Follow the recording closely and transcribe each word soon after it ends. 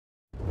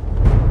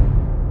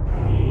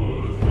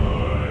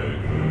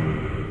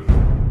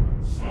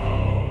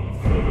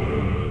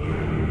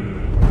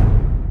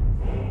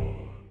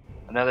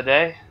Another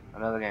day,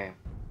 another game.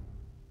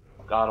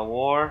 God of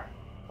War,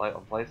 play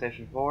on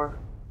PlayStation 4.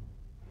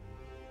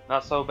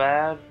 Not so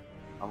bad.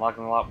 I'm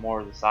liking a lot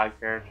more of the side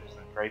characters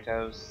than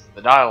Kratos.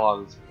 The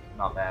dialogue is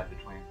not bad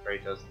between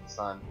Kratos and the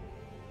son,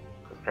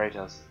 because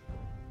Kratos is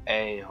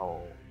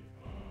a-hole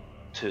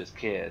to his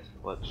kid,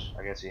 which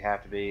I guess you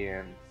have to be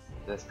in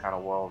this kind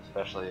of world,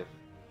 especially if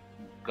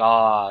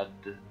God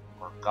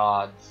or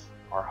gods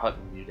are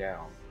hunting you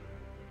down,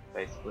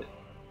 basically.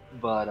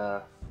 But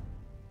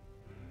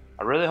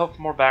I really hope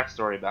for more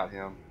backstory about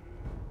him.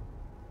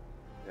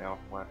 You know,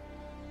 we're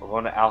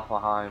going to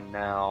Alfheim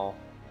now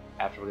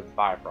after we get the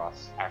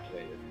Bifrost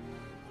activated.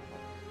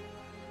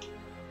 Let's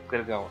get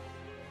it going.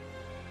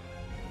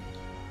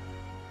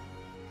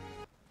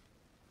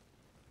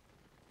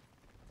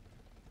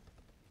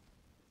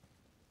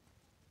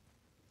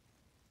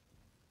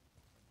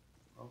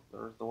 Oh,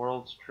 there's the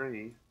world's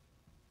tree.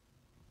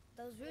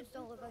 Those roots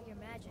don't look like your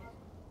magic.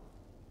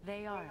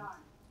 They aren't.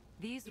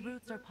 These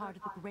roots are part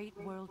of the Great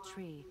World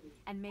Tree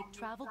and make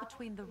travel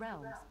between the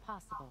realms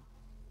possible.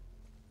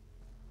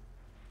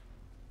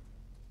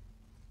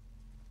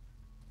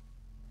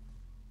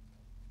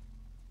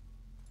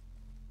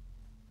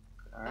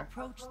 Alright.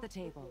 Approach the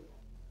table.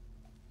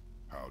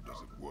 How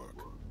does it work?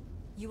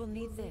 You will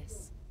need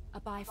this, a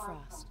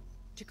Bifrost,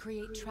 to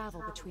create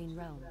travel between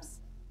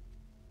realms.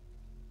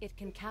 It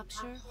can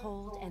capture,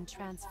 hold, and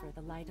transfer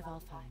the light of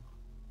Alfheim.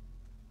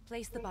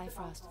 Place the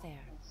Bifrost there.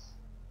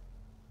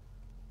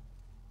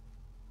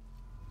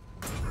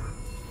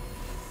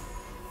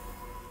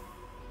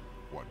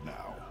 What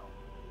now?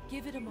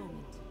 Give it a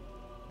moment.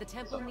 The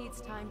temple needs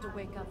time to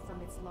wake up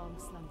from its long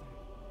slumber.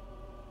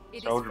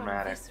 It So is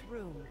dramatic. from this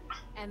room,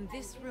 and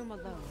this room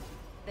alone,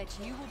 that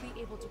you will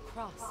be able to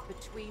cross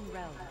between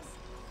realms.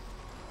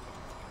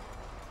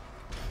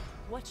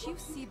 What you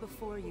see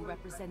before you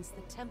represents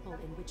the temple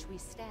in which we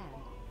stand,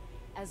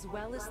 as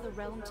well as the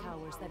realm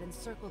towers that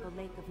encircle the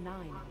Lake of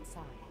Nine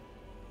outside.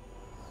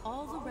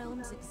 All the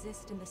realms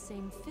exist in the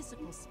same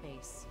physical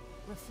space,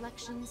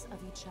 reflections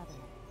of each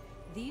other.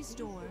 These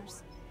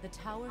doors, the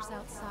towers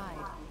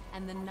outside,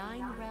 and the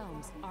 9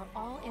 realms are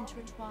all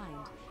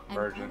intertwined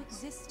and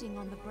coexisting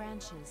on the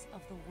branches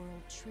of the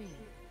World Tree,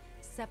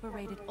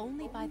 separated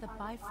only by the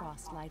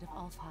Bifrost light of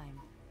Alfheim.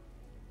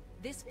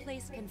 This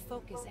place can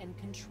focus and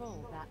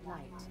control that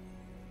light.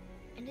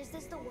 And is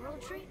this the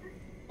World Tree?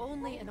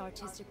 Only an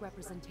artistic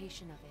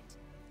representation of it.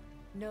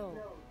 No,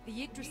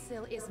 the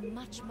Yggdrasil is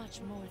much,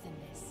 much more than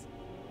this.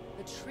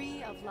 The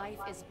Tree of Life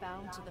is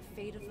bound to the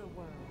fate of the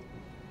world,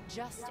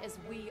 just as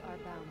we are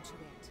bound to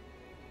it.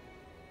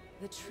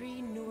 The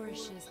tree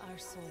nourishes our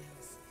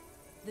soils.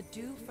 The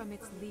dew from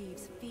its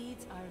leaves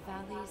feeds our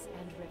valleys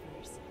and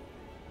rivers.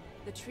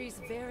 The tree's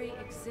very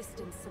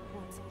existence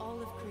supports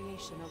all of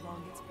creation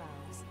along its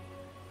boughs.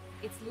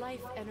 Its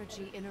life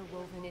energy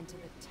interwoven into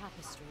the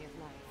tapestry of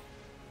life.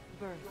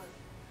 Birth,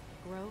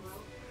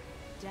 growth,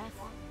 death,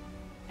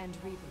 and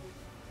rebirth.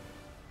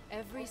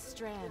 Every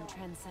strand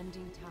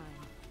transcending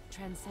time,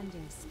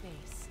 transcending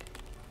space.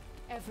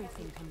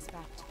 Everything comes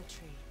back to the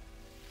tree.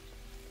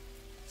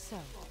 So,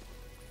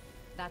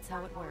 that's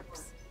how it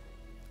works.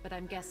 But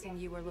I'm guessing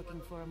you were looking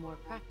for a more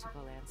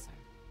practical answer.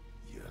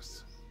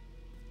 Yes.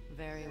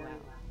 Very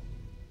well.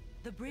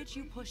 The bridge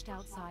you pushed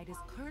outside is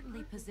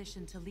currently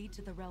positioned to lead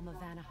to the realm of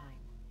Vanaheim.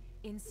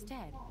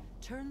 Instead,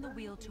 turn the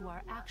wheel to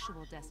our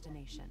actual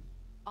destination,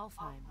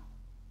 Alfheim.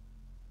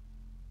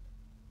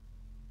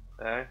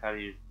 Okay, how do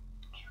you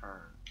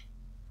turn?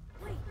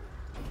 Wait,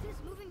 is this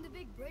moving the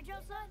big bridge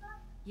outside?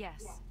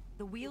 Yes,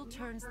 the wheel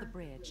turns the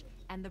bridge,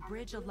 and the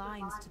bridge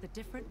aligns to the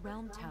different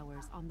realm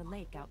towers on the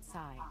lake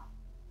outside.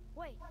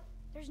 Wait,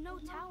 there's no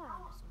tower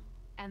on this one.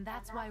 And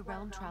that's why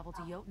realm travel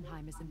to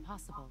Jotunheim is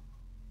impossible.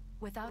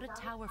 Without a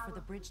tower for the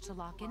bridge to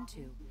lock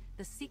into,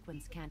 the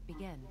sequence can't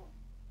begin.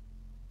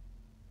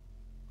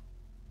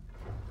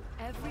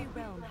 Every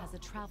realm has a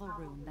travel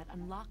room that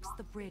unlocks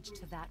the bridge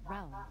to that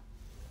realm.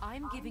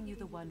 I'm giving you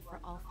the one for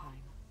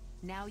Alfheim.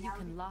 Now you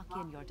can lock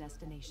in your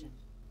destination.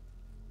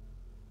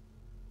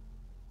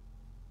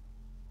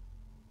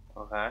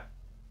 Okay.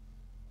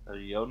 So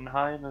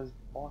Jotunheim is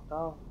blocked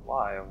off?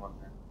 Why, I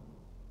wonder?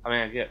 I mean,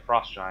 I get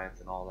frost giants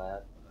and all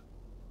that.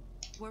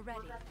 We're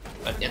ready.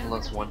 An Remember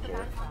endless to take the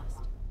winter. Bifrost.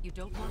 You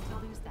don't want to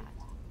lose that.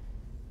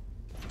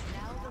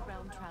 Now the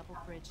realm travel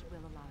bridge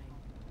will align,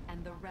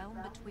 and the realm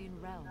between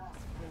realms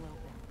will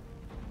open.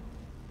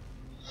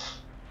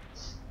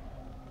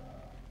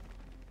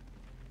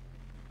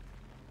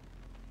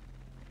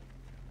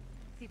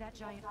 See that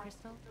giant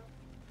crystal?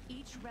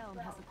 Each realm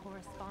has a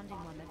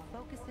corresponding one that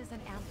focuses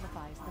and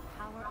amplifies the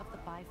power of the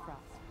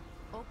Bifrost,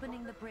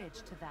 opening the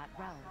bridge to that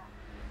realm.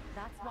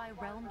 That's why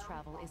realm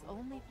travel is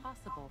only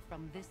possible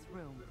from this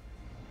room.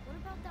 What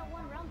about that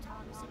one realm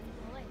tower missing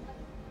from the lake?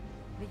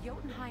 The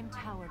Jotunheim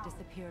Tower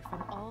disappeared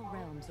from all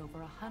realms over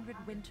 100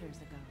 winters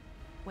ago,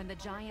 when the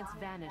giants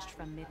vanished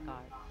from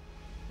Midgard.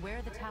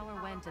 Where the tower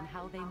went and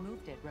how they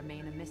moved it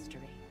remain a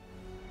mystery.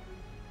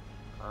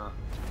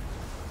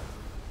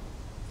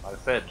 Like I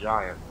said,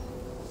 giants.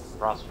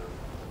 Frost.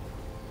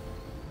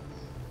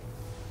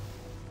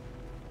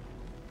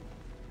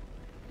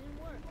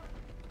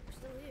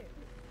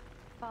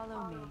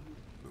 Follow me.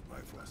 The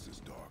Bifrost is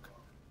dark.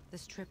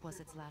 This trip was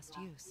its last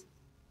use.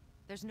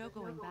 There's no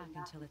going back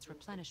until it's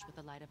replenished with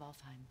the light of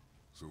Alfheim.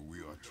 So we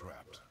are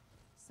trapped.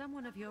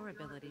 Someone of your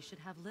ability should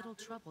have little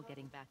trouble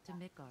getting back to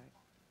Midgard.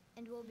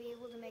 And we'll be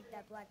able to make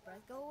that black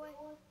breath go away?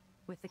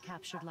 With the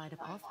captured light of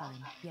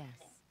Alfheim, yes.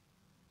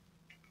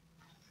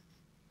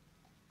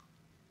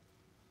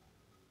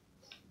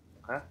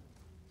 Okay.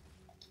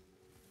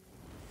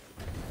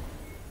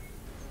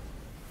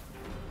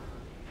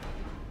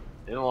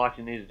 Didn't look like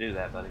you need to do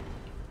that, buddy.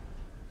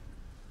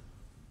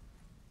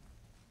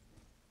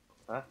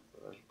 Okay, so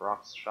there's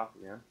Brock's shop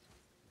again.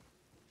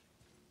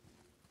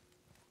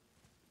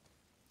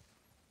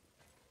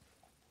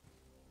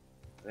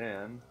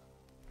 Then,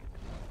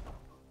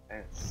 and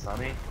it's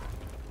sunny.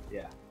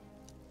 Yeah.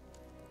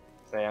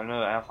 Say, I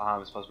know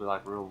Alfheim is supposed to be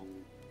like a real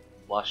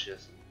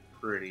luscious,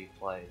 pretty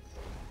place.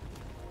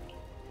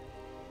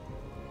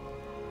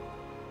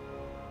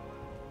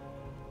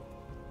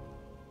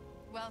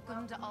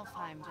 Welcome to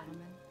Alfheim,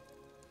 gentlemen.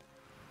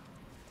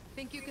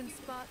 Think you can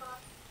spot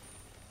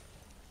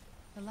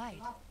the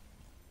light?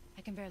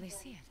 I can barely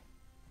see it.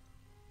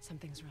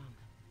 Something's wrong.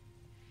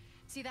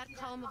 See that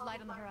column of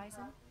light on the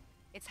horizon?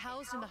 It's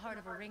housed in the heart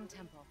of a ring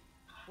temple.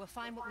 We'll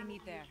find what we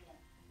need there.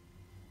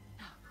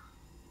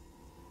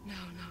 No.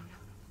 No.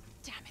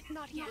 Damn it,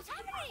 not yet. What's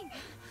happening?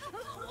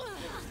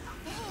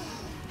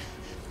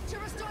 To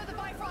restore the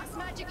Bifrost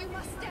magic, you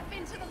must step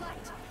into the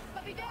light.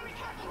 But be very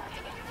careful not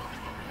to get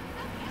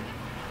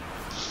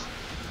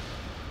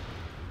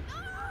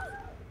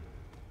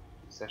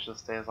She said she'll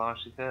stay as long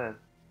as she could.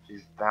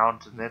 She's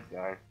bound to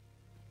Midgard.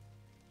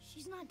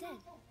 She's not dead.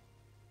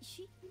 Is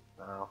she?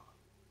 No.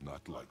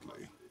 Not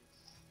likely.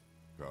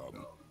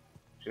 Come.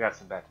 She got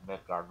sent back to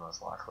Midgard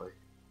most likely.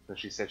 So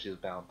she said she was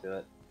bound to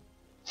it.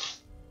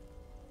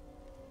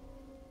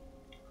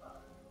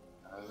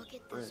 Look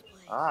at this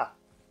place. Ah!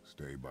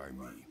 Stay by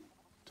me.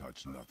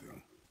 Touch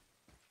nothing.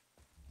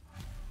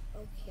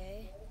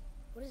 Okay.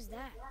 What is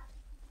that?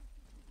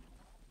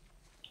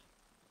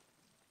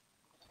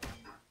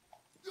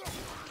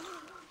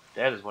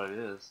 Dead is what it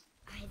is.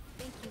 I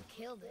think you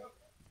killed it.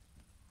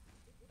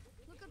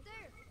 Look up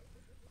there.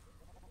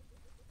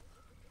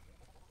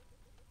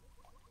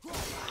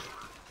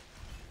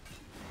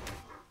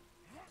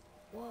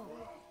 Whoa,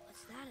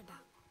 what's that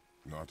about?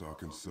 Not our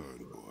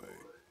concern, boy.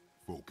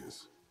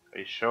 Focus. Are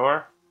you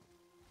sure?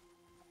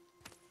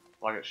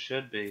 Like it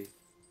should be.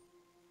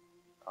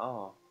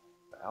 Oh,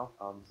 the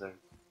Alphons are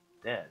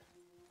dead.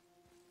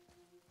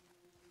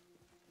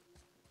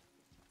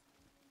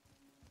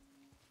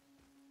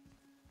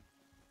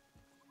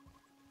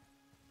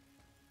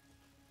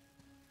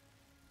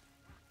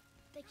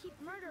 They keep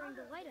murdering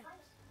the White Eyes.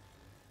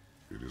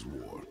 It is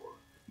war.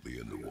 The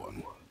end of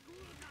one.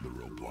 The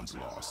rope once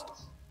lost.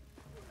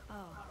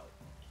 Oh.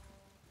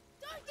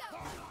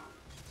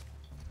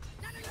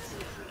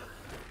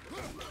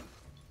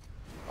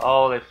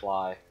 Oh, they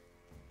fly.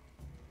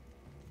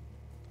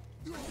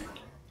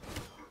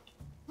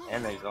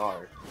 And they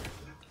guard.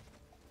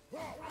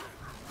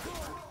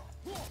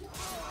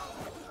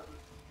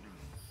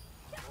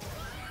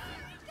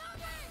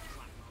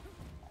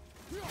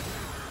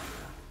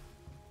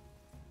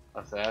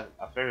 I said,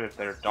 I figured if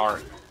they're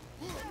dark,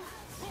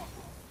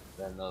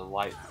 then the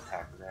light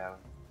attack would happen.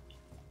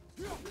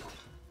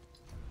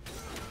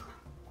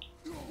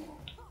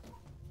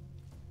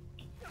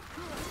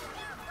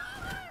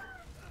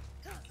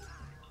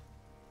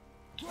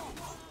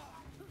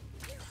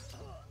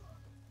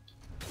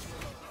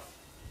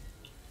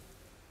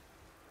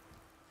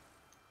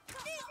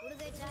 What are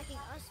they attacking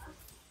us for?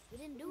 We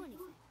didn't do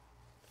anything.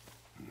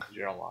 Because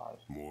you're alive.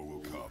 More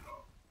will come.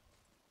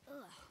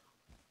 Ugh.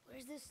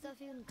 Where's this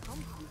stuff even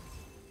come from?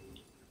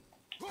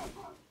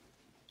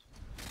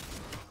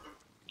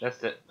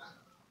 That's it.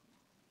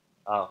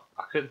 Oh,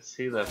 I couldn't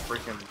see the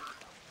freaking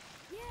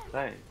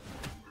thing.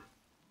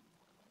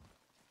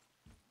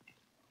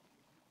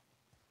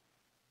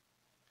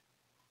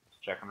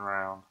 Checking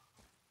around.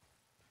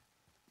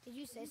 Did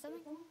you say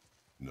something?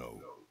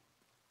 No.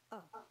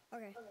 Oh,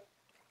 okay.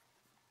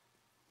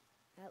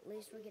 At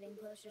least we're getting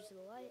closer to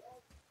the light.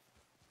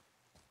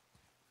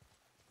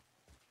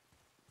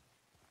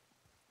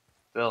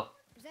 Still.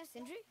 Is that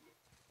Sindri?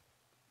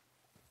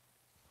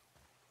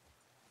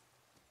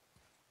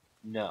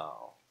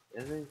 No.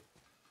 Is he?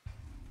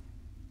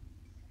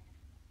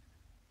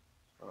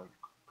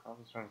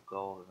 Concentrate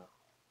gold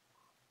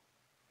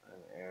in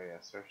an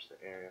area. Search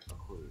the area for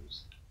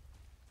clues.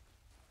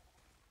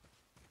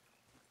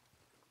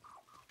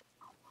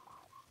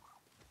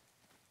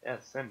 Yeah,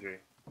 Sindri.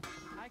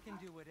 I can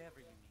do whatever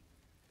you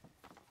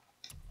need.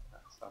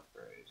 That's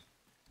upgrade.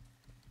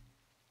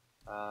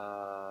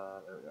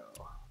 There we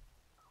go.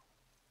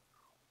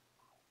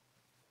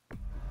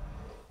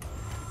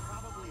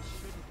 Probably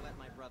shouldn't let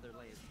my brother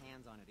lay his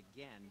hands on it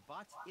again,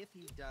 but if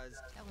he does,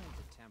 tell him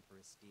to temper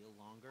his steel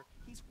longer.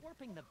 He's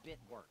warping the bit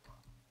work.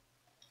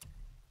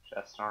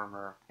 Chest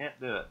armor. Can't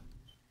do it.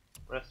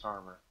 Wrist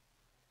armor.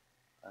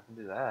 I can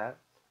do that.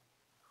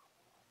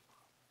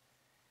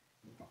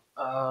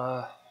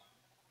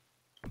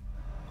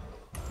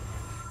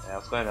 Yeah,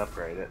 let's go ahead and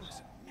upgrade it.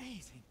 Looks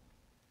amazing.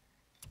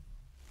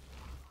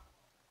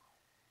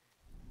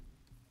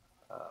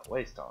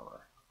 Waist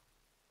armor.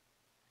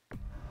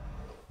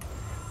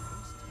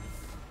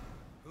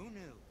 Who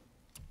knew?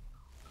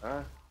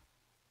 Huh?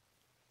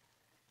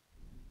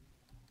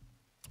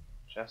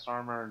 Chest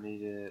armor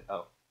needed.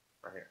 Oh,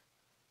 right here.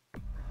 I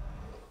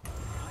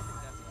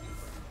think that's a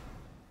keeper.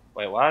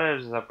 Wait, why did I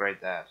just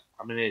upgrade that?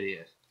 I'm an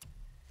idiot.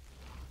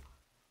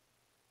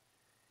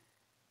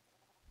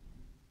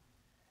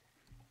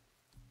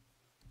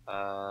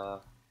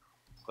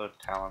 Let's go to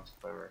talents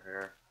over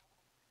here.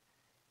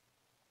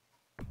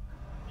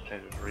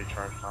 Change it to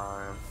recharge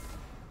time.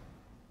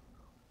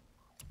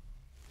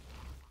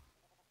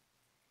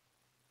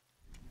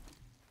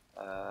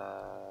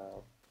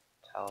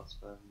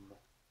 Talisman.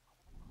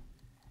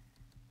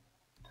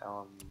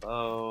 Talon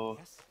bow.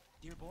 Yes,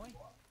 dear boy.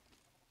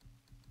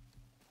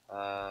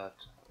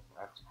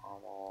 Max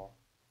pommel.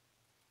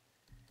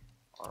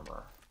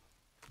 Armor.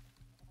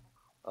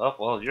 Oh,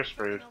 well, you're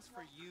screwed. Something else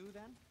for you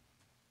then?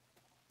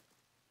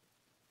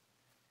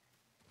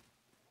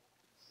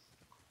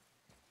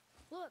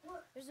 Look,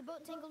 there's a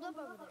boat tangled up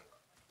over there.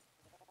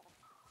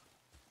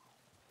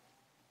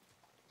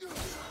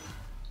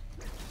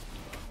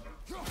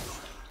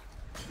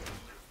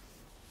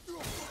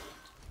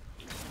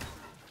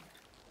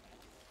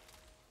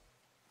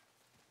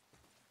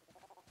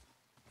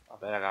 I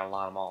bet I gotta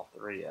line them all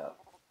three up.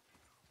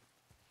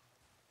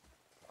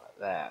 Like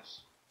that.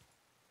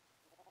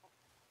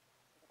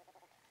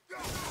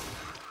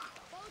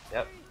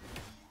 Yep.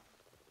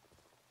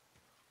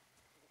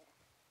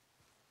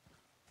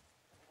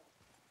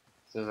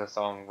 As soon as I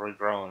saw them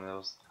regrowing, it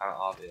was kind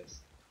of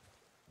obvious.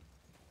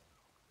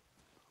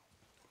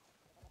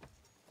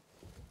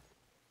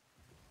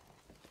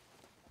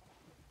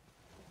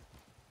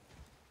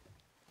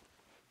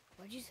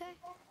 What'd you say?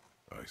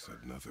 I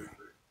said nothing.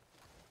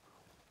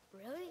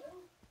 Really?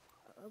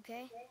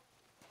 Okay.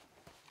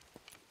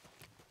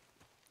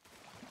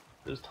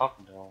 Who's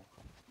talking to him?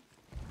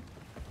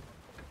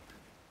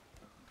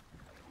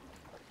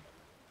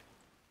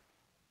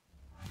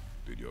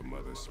 Did your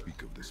mother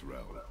speak of this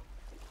realm?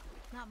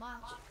 Not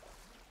much.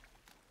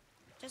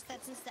 Just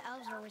that since the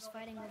elves were always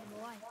fighting over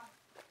the light,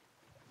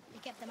 they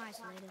kept them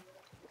isolated.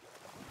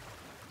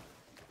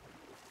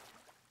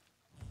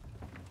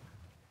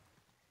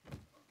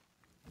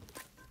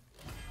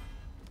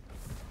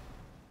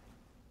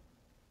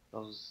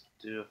 Those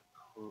do a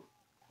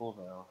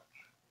cooldown.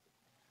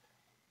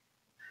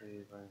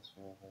 Tree brings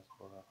me has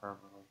cooldown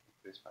permanently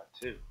increased by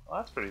 2. Well,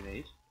 that's pretty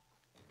neat.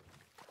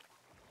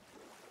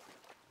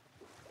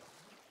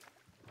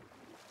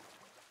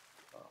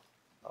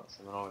 Oh,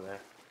 something over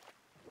there.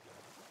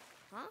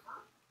 Huh?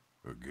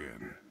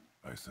 Again,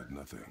 I said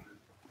nothing.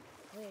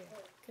 Weird.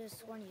 Could have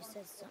sworn you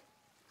said something.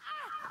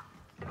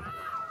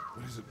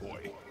 What is it,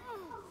 boy?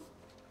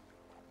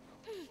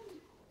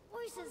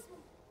 Voices!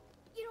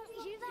 You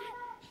don't hear that?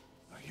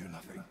 I hear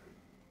nothing.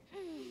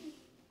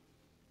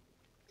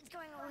 It's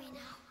going away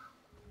now.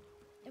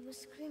 It was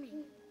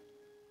screaming.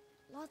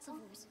 Lots of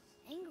voices.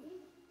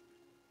 Angry.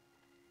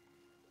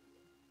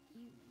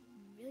 You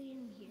really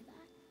didn't hear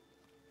that?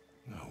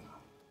 No.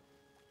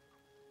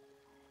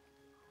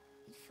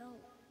 It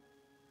felt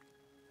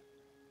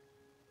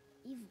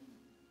evil.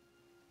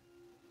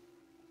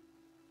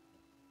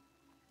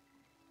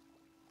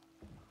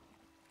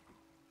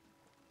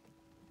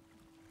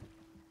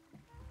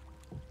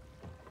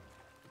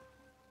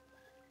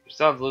 Your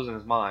son's losing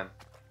his mind.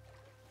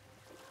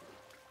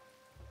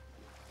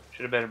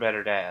 Should have been a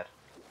better dad.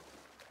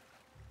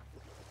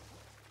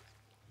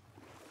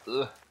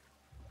 Ugh.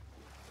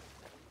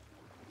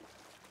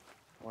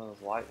 One of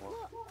those light ones.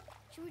 Look!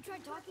 Should we try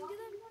talking to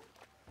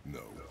them?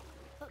 No.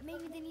 But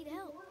maybe they need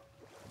help.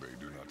 They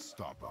do not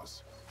stop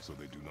us, so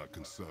they do not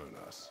concern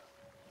us.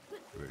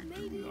 But They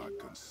maybe... do not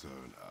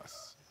concern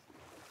us.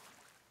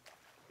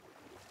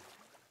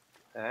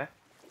 Eh?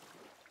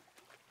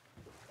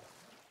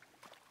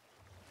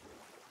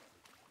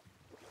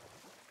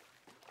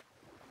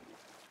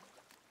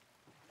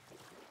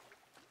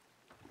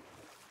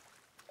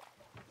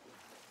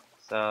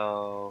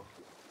 So,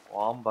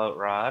 long boat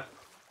ride.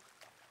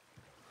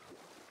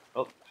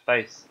 Oh,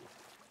 face.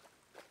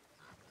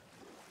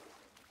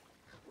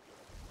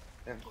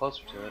 Getting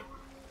closer to it.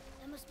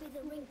 That must be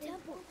the ring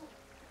temple.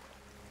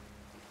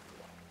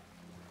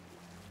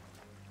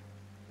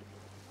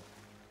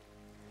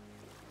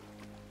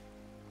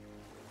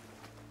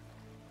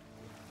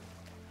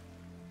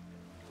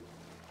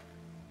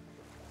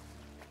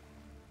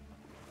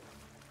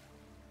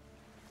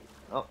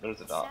 Oh, there's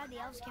a It's dog. sad the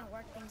elves can't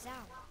work things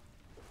out.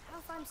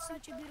 Alfheim's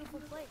such a beautiful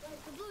place.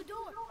 The blue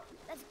door.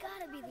 That's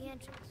gotta be the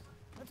entrance.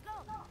 Let's go.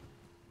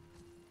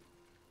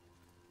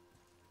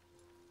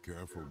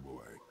 Careful,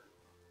 boy.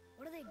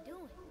 What are they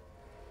doing?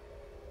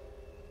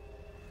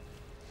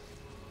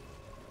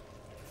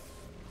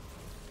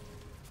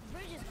 The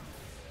bridge is gone.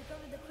 They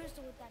covered the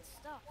crystal with that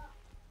stuff.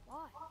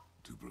 Why?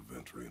 To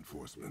prevent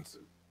reinforcements.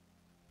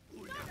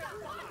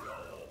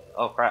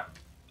 Oh crap.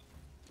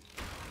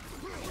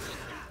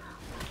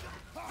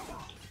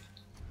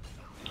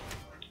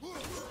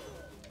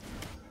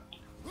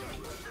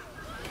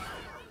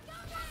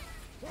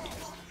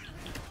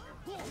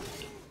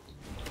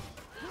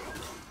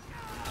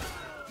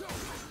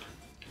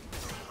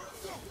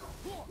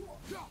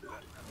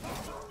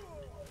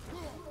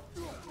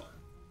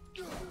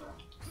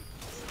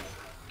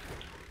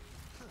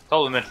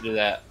 Totally meant to do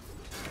that.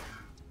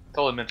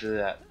 Totally meant to do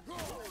that.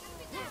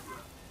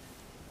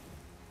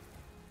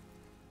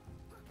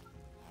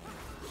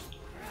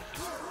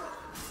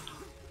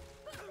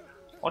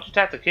 Why don't you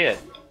tap the kid?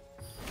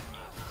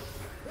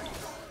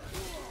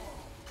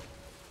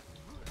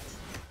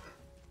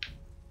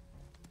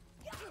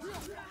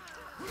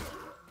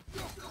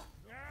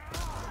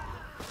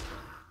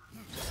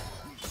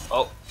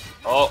 Oh,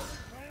 oh,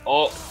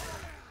 oh,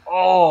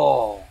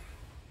 oh!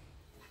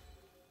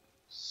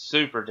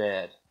 Super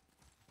dead.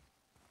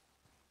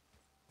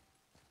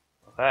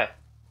 Okay.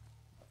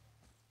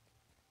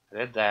 I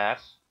did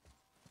that.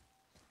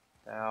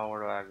 Now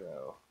where do I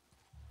go?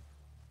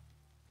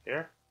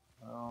 Here?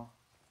 Oh.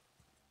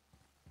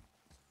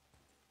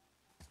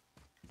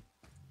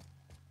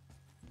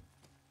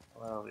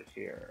 Well, over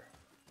here.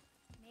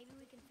 Maybe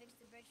we can fix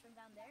the bridge from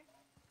down there?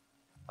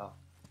 Oh.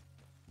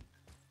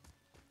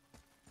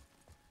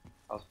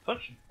 I was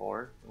pushing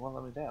for it. It won't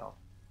let me down.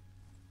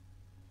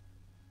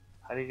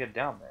 How do you get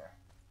down there?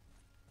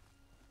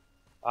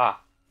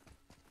 Ah.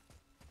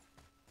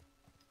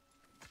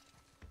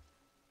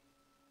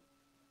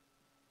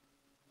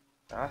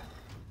 Huh?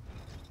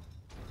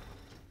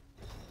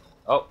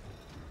 Oh.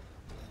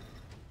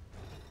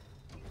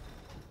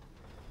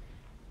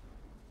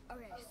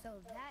 Okay, so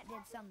that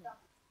did something,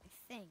 I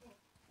think.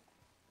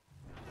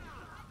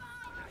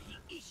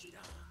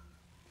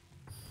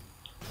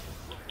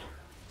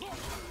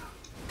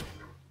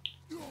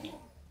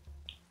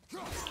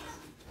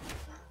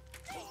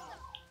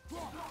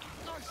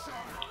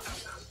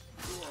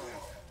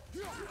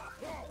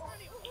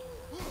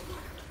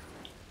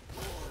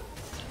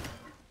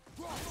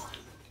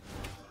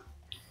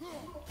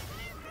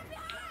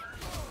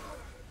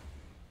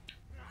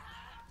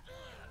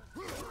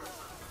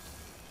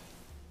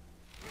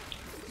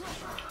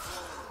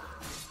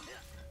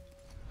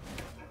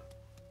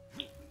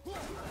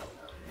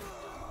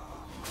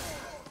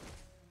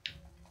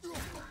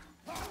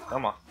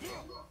 Come on.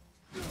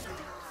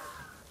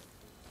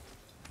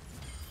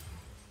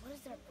 What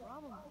is their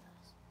problem with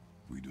us?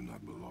 We do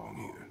not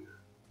belong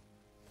here.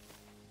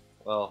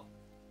 Well,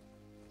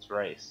 it's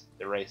race.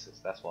 They're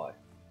racist, that's why.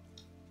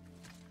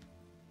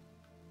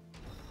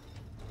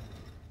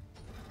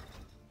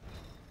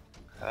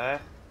 Okay.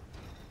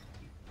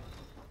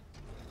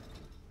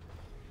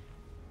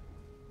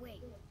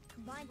 Wait,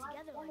 combined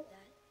together like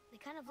that, they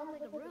kind of look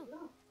like a room.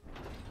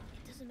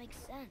 It doesn't make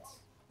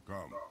sense.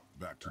 Come,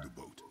 back to the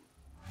boat.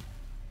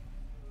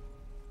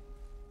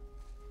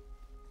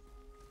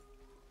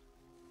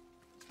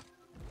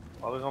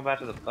 Why are we going back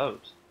to the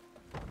boat?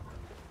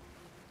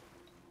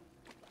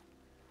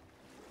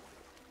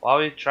 Why are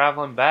we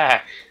traveling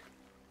back?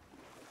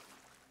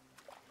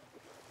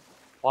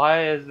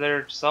 Why is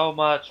there so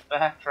much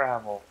back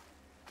travel?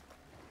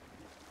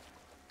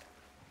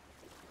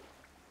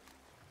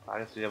 I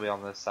guess we gotta be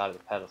on this side of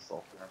the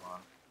pedestal. Never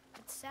mind.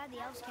 It's sad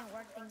the elves can't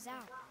work things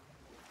out.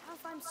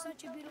 Alfheim's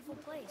such a beautiful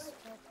place,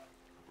 but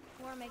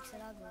war makes it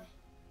ugly.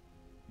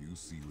 You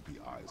see with the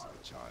eyes of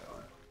a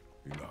child.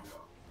 Enough.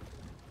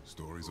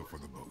 Stories are for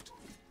the boat.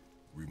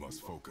 We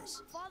must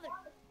focus. Father,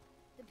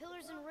 the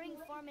pillars and ring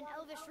form an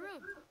elvish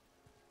rune.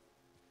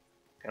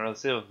 Can't really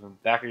see it with the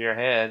back of your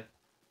head.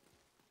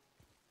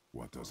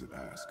 What does it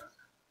ask?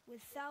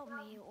 Without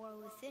me or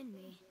within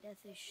me, death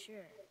is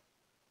sure.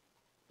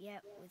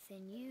 Yet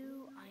within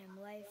you, I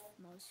am life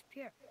most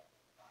pure.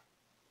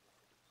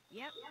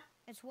 Yep,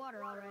 it's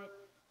water, all right.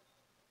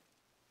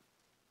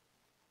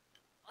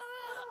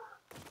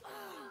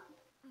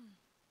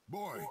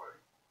 Boy!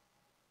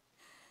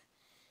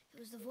 It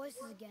was the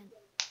voices again,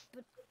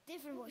 but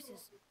different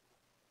voices.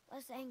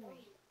 Less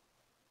angry.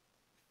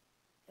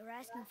 They were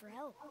asking for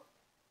help.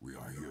 We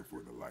are here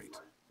for the light.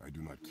 I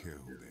do not care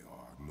who they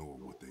are, nor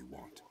what they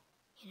want.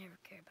 You never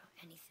care about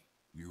anything.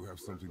 You have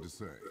something to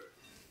say?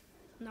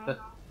 No.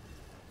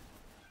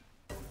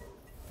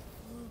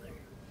 Luger.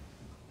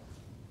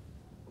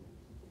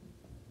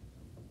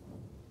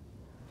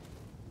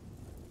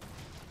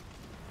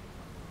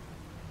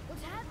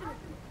 What's happening?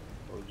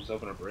 Or we just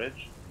open a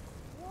bridge?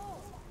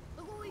 Whoa!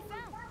 Look what we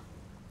found!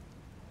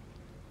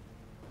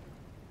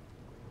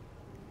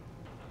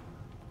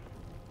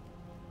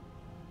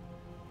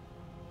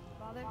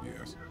 Father?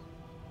 Yes.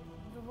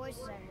 The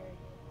voices I heard.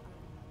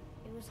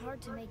 It was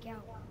hard to make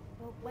out,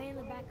 but way in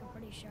the back I'm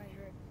pretty sure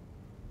I heard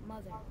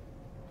Mother.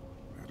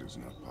 That is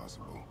not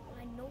possible.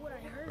 I know what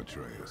I heard.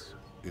 Atreus,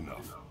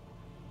 enough.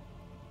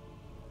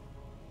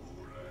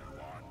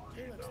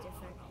 He looks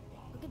different.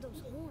 Look at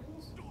those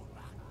horns.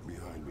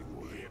 Behind me,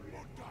 boy.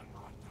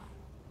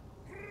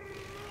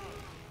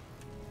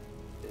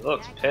 He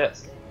looks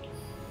pissed.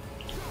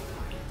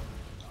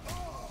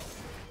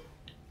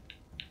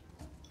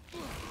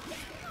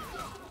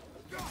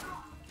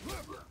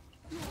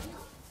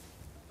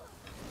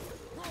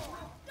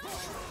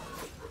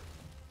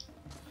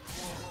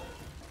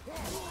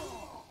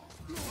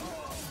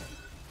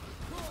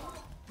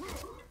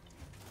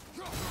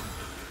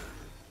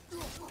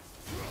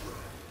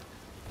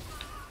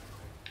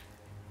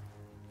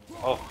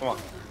 Oh, come on.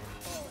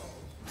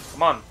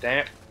 Come on, damn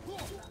it.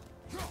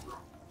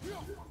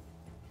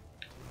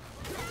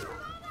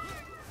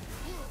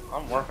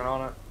 I'm working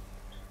on it.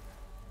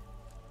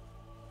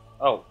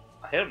 Oh,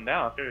 I hit him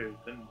down. I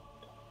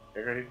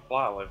figured he could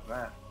fly away from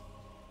that.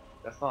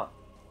 That's not.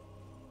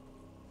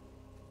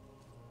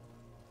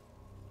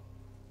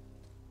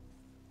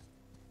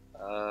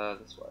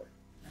 This way.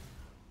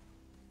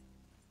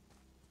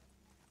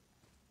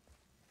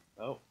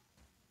 Nope.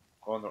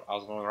 I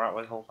was going the right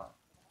way the whole time.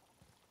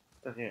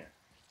 What's in here?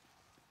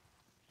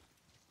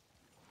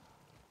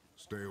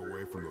 Stay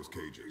away from those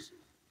cages.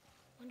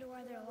 Wonder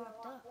why they're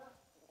locked up.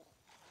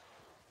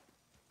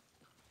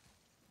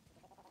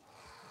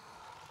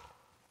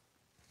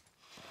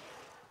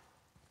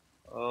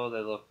 Oh, they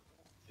look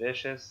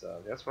vicious.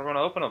 So I guess we're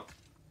gonna open them.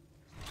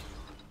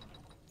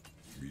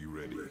 Be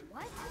ready.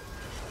 What?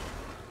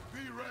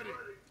 Be ready.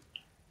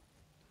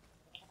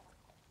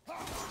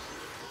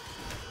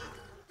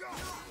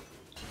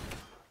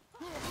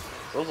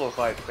 Those look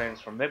like things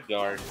from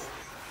Midgard.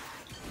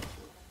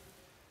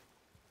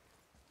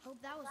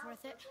 Hope that was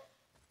worth it.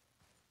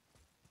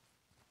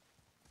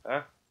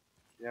 Huh?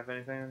 Do you have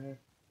anything in here?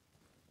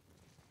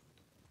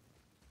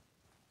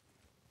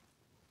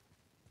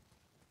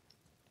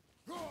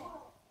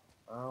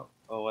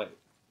 Oh wait.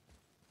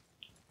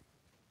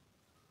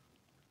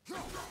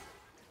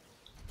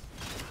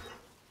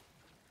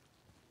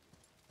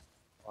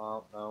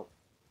 Oh no.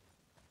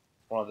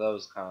 One of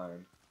those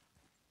kind.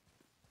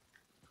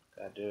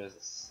 Gotta do as a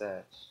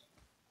set.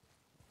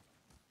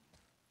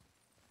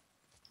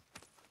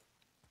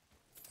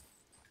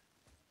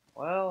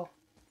 Well,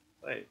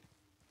 wait.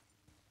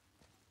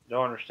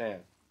 Don't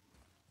understand.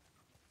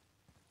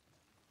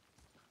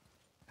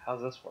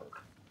 How's this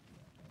work?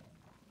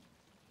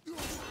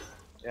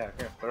 Yeah, I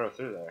can't throw it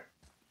through there.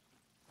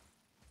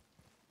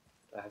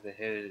 Do I have to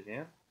hit it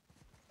again?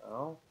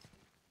 No.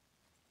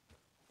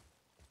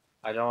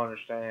 I don't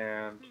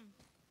understand.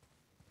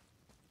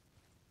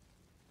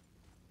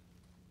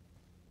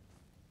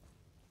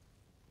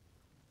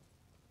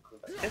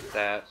 If I hit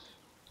that,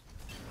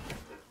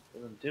 it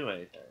doesn't do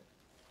anything.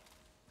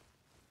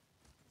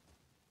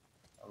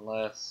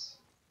 Unless...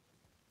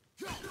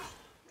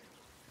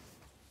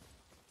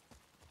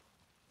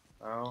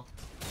 No.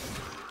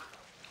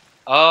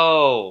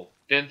 Oh!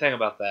 Didn't think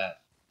about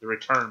that. The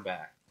return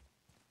back.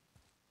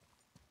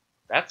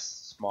 That's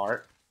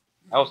smart.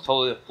 That was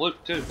totally a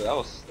fluke too, but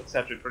that's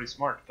actually pretty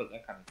smart to put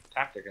that kind of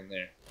tactic in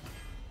there.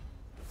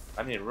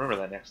 I need to remember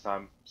that next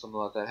time something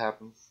like that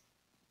happens.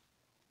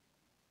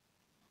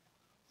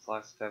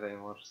 Slice attack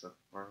and launch the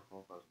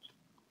vertical but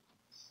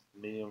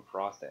medium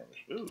frost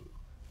damage. Ooh.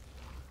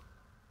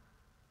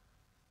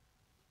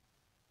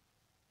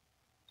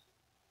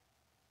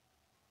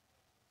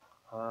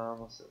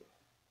 Let's see.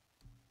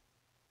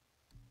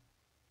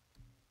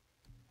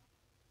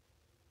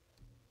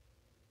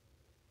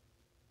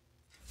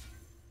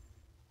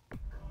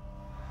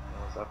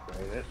 Let's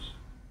upgrade it.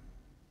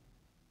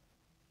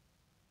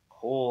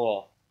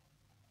 Cool.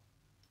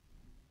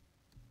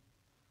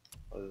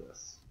 What is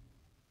this?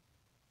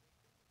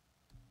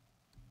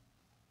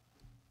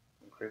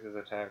 Increases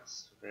attack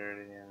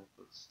severity and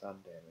inflicts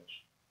stun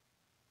damage.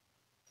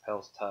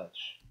 Hell's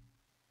Touch.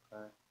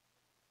 Okay.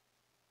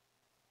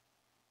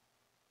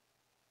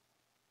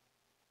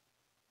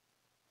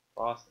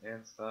 Frost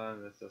and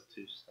stun, this does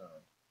 2 stun.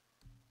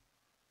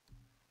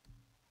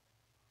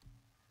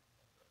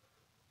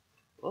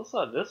 Looks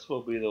like this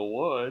will be the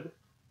wood.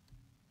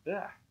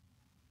 Yeah.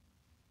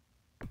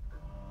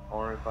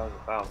 Only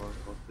 5,000,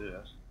 let's do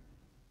this.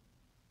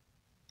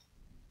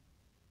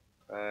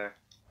 Okay.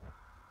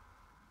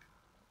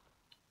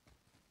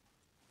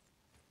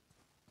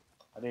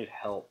 I need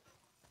help.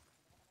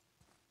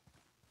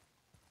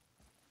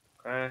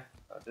 Okay,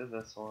 I did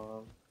this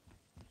one.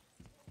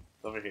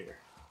 It's over here.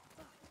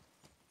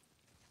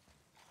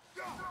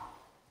 Can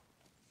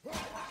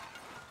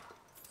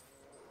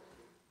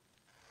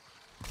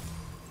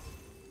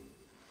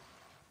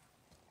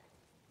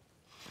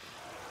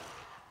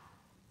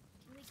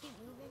we keep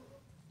moving?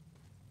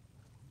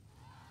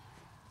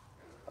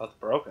 Oh, it's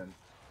broken.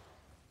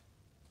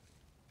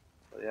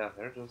 But yeah,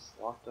 they're just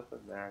locked up in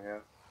there, I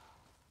guess.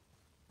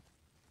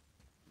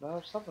 No,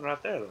 there's something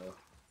right there, though.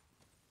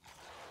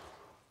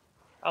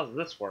 How does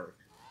this work?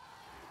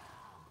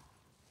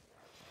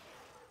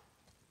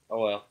 Oh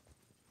well.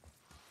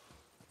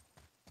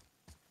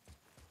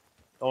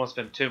 Don't want to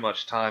spend too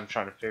much time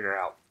trying to figure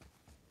out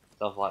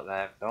stuff like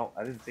that.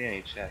 I didn't see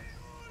any chests.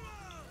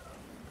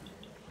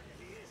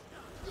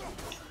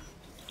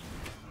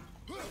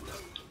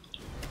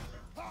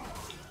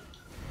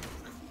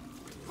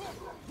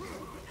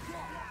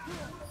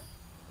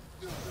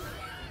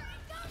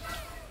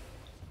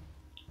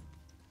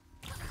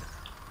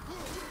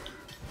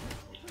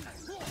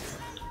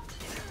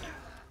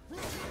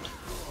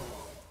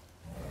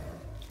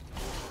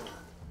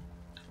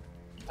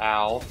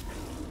 Ow.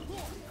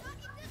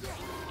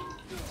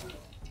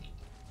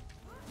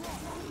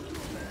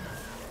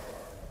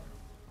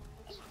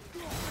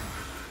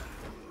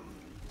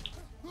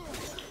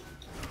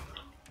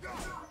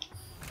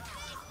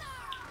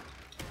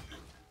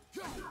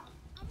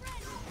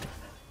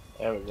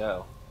 There we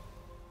go.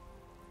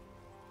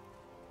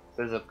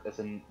 It's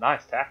a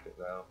nice tactic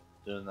though,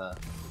 doing the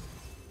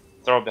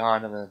throw it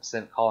behind him and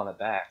then calling it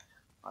back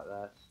like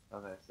that.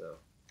 Okay, so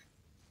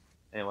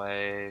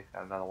anyway,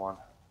 got another one.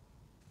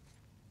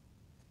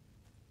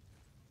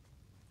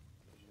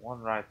 There's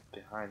one right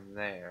behind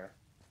there.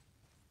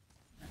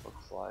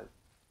 Looks like.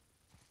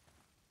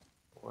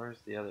 Where's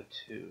the other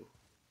two?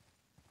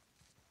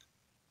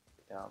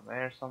 Down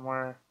there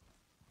somewhere.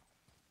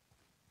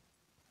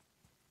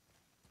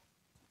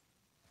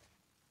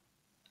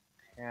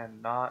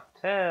 Cannot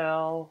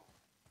tell.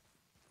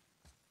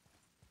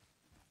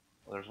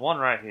 Well, there's one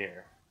right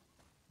here.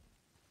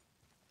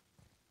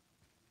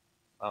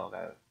 Oh,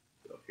 okay.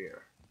 Go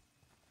here.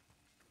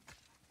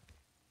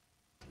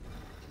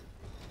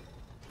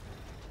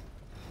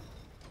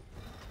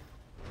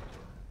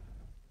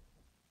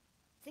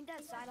 Think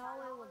that side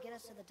hallway will get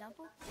us to the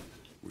temple?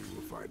 We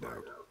will find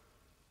out.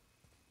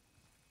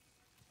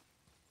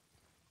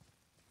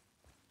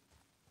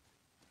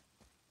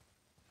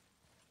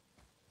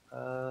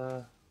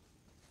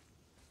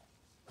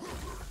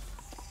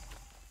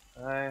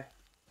 Okay.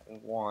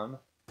 There's one.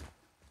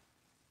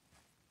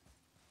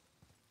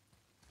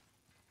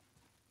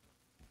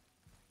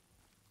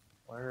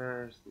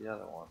 Where's the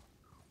other one?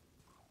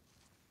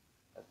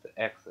 That's the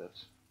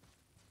exit.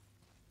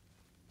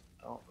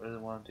 Don't really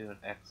want to do an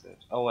exit.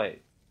 Oh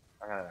wait,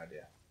 I got an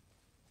idea.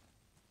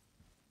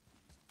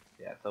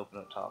 Yeah, it's open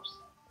up tops.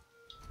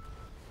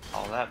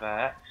 All that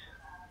back.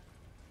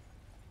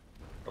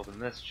 Open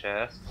this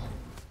chest.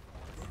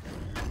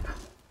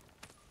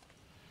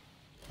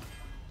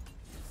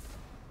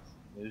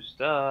 New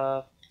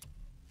stuff.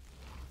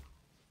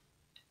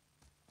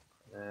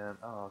 And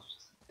oh, it's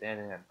just a dead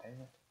end. Dang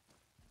it.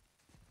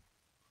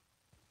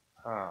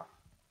 Huh.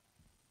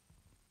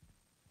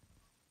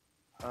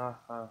 Huh.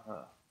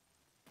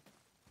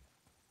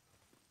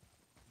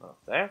 Up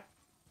there?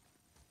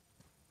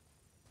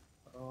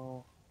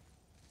 Oh.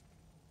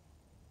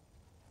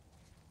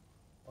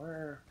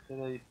 Where could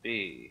it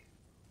be?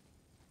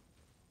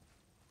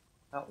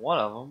 Not one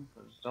of them.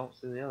 I just don't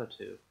see the other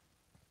two.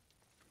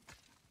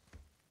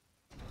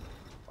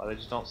 Why they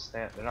just don't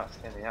stand? They're not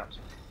standing out to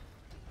me.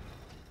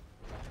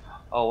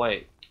 Oh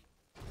wait.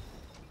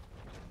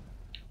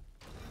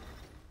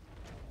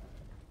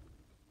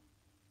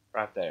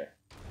 Right there.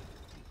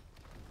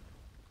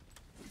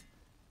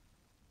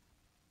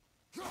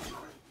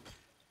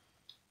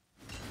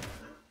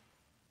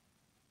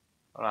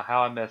 I don't know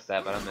how I missed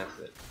that, but I missed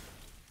it.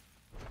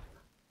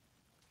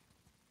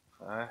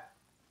 Okay.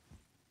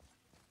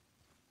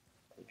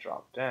 We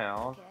drop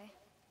down. Okay.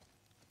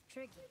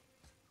 Tricky.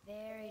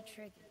 Very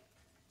tricky.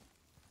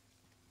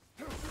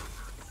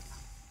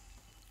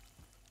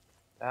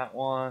 That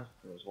one.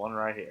 There's one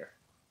right here.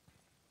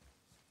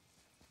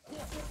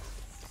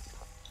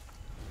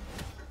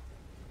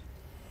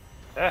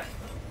 Okay.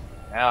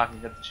 Now I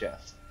can get the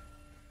chest.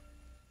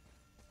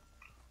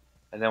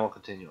 And then we'll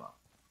continue on.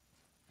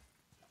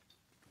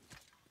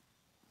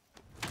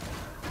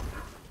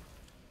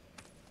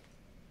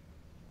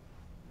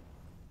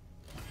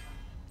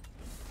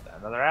 Got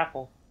another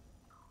apple.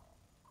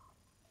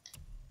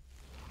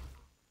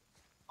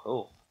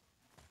 Cool.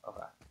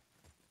 Okay.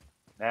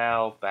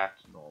 Now back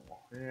to normal.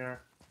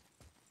 Here.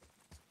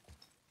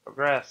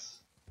 Progress.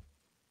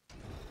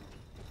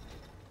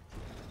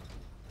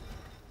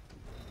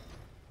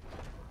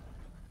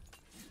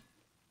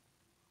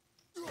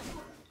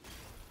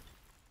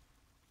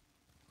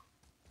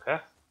 Okay.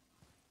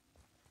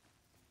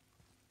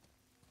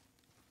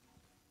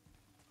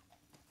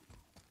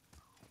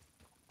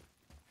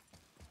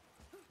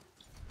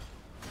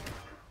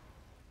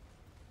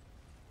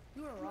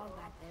 You were wrong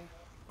back there.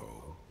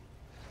 Oh,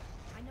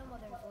 I know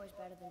Mother's voice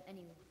better than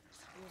anyone.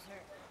 It was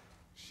her.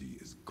 she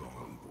is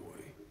gone, boy.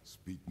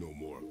 Speak no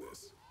more of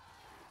this.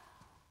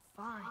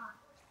 Fine.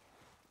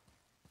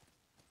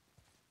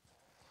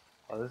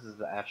 Oh, this is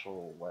the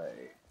actual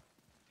way.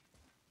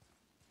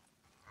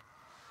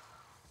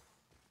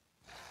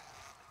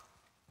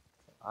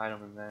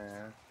 Item in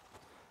there.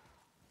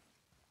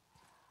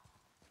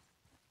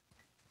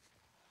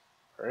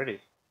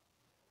 Pretty.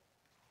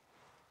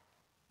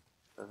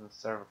 Doesn't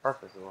serve a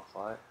purpose, it looks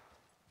like.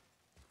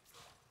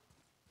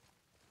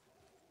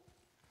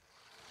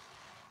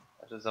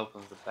 That just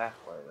opens the back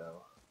way,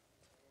 though.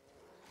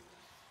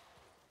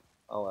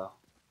 Oh well.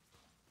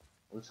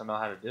 At least I know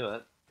how to do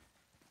it.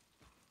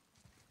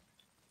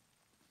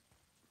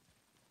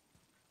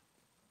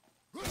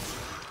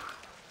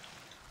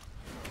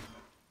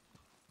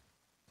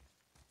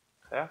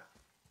 Okay.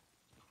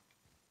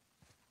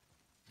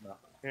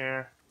 Nothing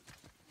here.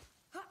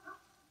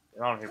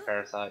 Get on here,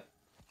 parasite.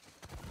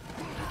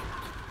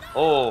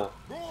 Oh!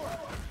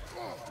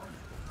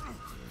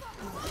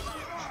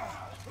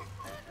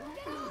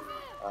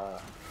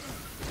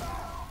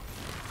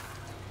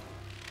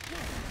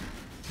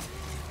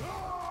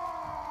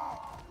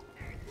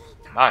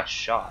 Nice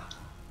shot.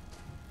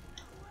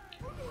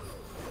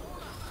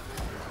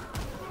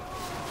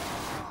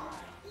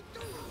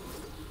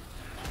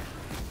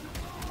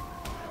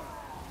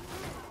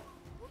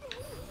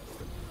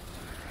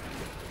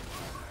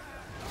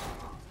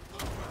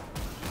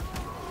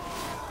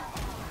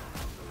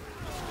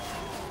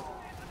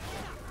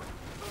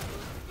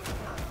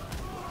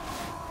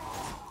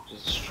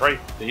 straight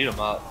beat him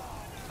up.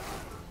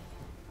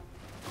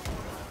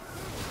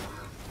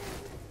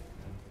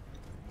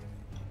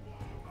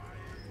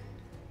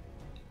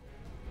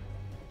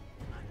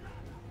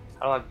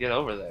 How do I get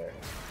over there?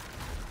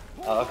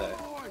 Oh, okay.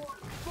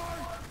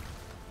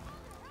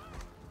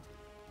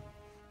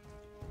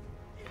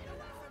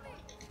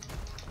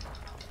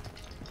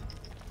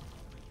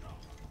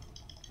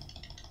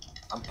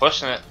 I'm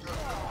pushing it.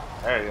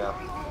 There you go.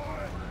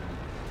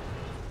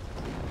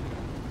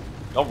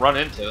 Don't run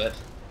into it.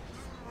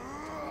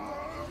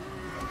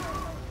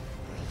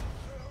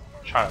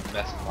 Trying to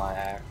mess with my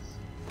axe.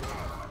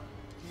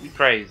 You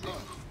crazy.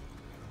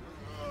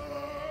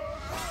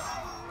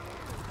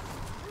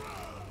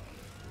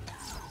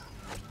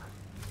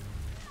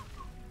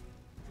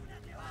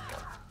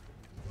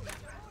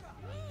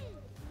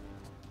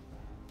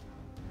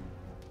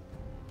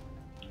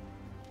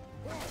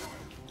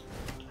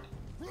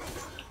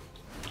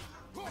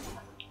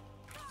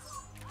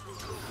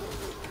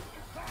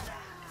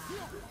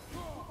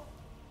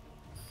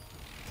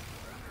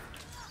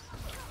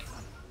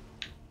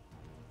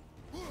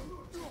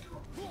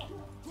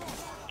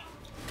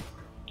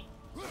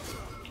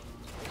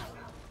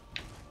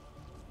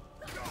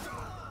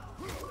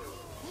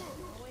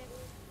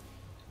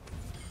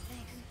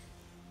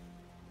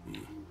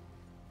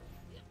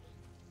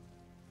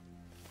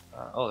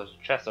 Oh, there's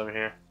a chest over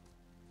here.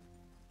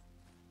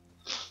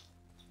 It's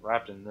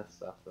wrapped in this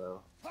stuff, though.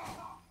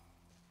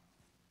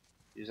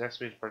 Use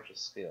XP to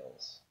purchase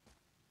skills.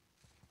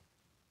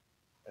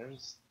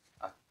 There's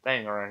a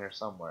thing around here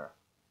somewhere.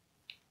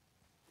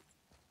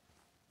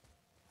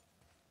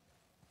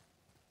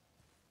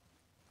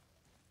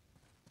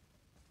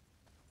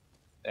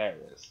 There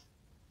it is.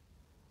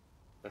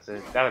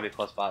 It's gotta be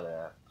close by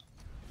that.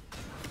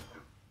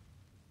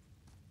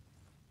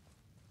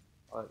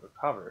 Oh, it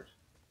recovered.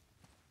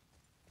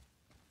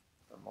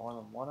 Is there more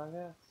than one, I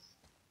guess?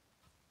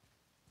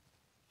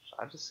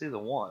 I just see the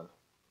one.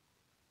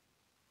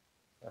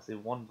 I see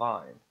one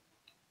vine.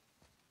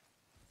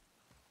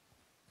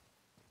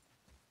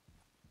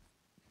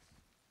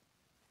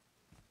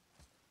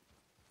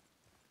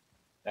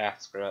 Ah,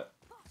 screw it.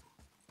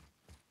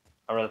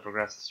 I'd rather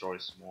progress the story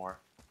some more.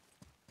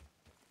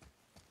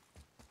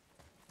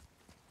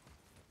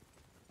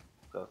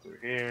 Go through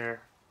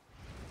here.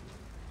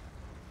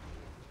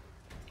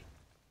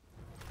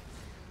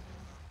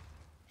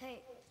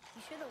 Hey,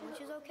 you sure the witch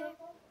is okay?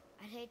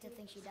 I'd hate to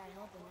think she died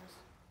helping us.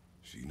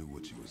 She knew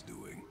what she was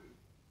doing.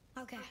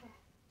 Okay.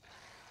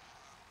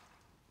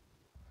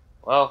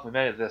 Well, we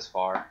made it this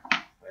far,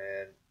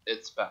 and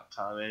it's about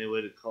time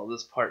anyway to call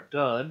this part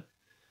done.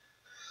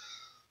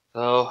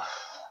 So,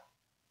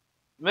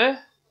 meh.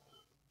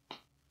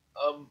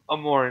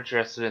 I'm more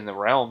interested in the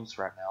realms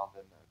right now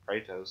than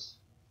Kratos,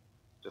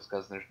 just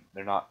because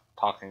they're not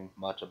talking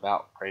much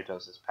about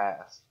Kratos'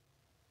 past.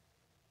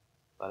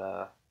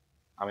 But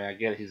I mean, I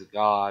get he's a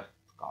god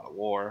of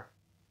war,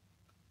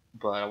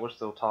 but I wish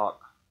they'll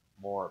talk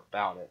more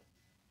about it.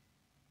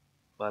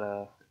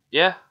 But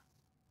yeah,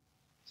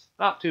 it's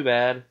not too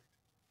bad.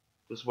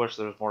 Just wish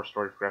there was more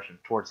story progression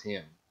towards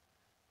him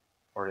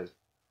or his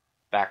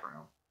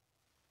background.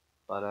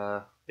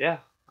 But yeah,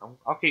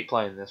 I'll keep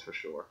playing this for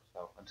sure.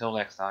 So until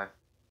next time.